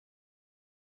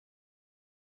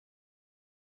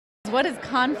What is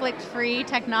conflict-free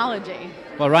technology?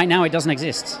 Well, right now it doesn't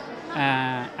exist.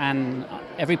 And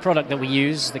every product that we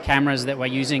use, the cameras that we're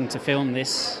using to film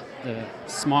this, the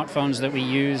smartphones that we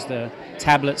use, the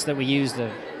tablets that we use,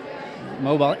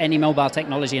 any mobile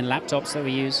technology and laptops that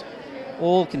we use,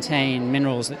 all contain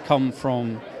minerals that come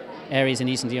from areas in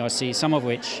Eastern DRC, some of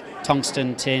which,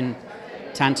 tungsten, tin,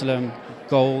 tantalum,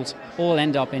 gold, all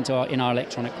end up in our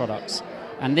electronic products.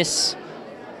 And this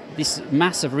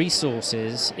mass of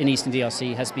resources in Eastern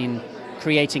DRC has been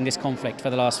creating this conflict for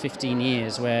the last 15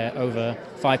 years, where over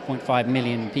 5.5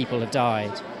 million people have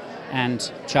died.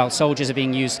 And child soldiers are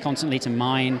being used constantly to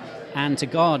mine and to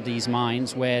guard these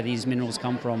mines where these minerals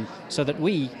come from, so that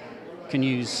we can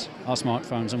use our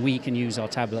smartphones and we can use our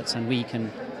tablets and we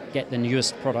can get the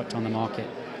newest product on the market.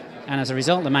 And as a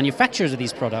result, the manufacturers of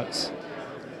these products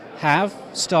have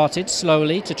started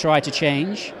slowly to try to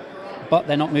change, but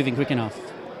they're not moving quick enough.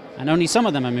 And only some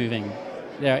of them are moving.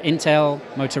 There are Intel,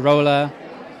 Motorola,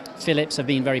 Philips have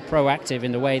been very proactive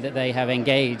in the way that they have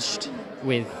engaged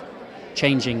with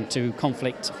changing to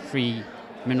conflict-free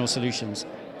mineral solutions.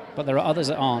 But there are others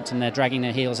that aren't, and they're dragging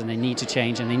their heels, and they need to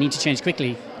change, and they need to change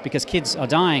quickly, because kids are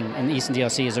dying in the Eastern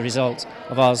DRC as a result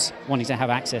of us wanting to have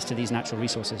access to these natural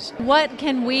resources. What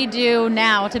can we do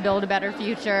now to build a better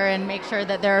future and make sure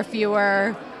that there are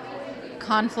fewer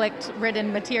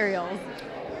conflict-ridden materials?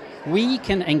 We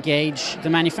can engage the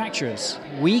manufacturers.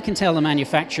 We can tell the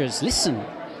manufacturers, listen,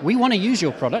 we want to use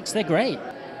your products, they're great.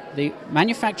 The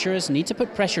manufacturers need to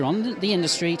put pressure on the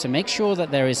industry to make sure that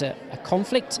there is a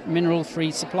conflict mineral-free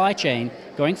supply chain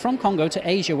going from Congo to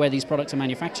Asia, where these products are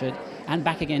manufactured, and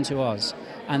back again to us.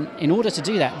 And in order to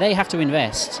do that, they have to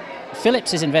invest.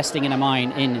 Philips is investing in a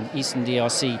mine in Eastern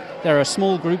DRC. There are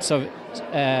small groups of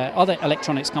other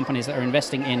electronics companies that are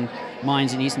investing in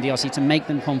mines in Eastern DRC to make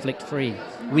them conflict-free.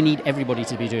 We need everybody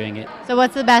to be doing it. So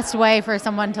what's the best way for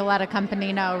someone to let a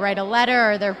company know? Write a letter?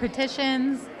 Are there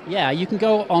petitions? Yeah, you can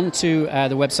go onto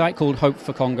the website called Hope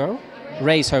for Congo,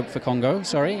 Raise Hope for Congo,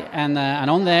 sorry, and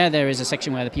on there is a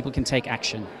section where the people can take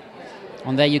action.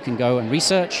 On there you can go and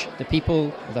research the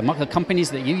people, the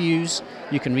companies that you use.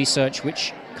 You can research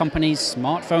which company's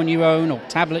smartphone you own or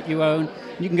tablet you own.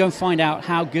 You can go and find out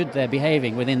how good they're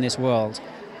behaving within this world.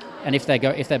 And if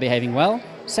they're behaving well,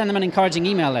 send them an encouraging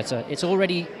email letter. It's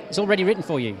already written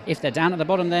for you. If they're down at the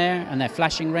bottom there and they're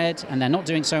flashing red and they're not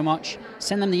doing so much,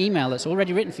 send them the email that's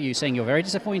already written for you, saying you're very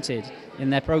disappointed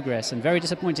in their progress and very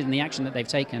disappointed in the action that they've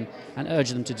taken, and urge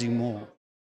them to do more.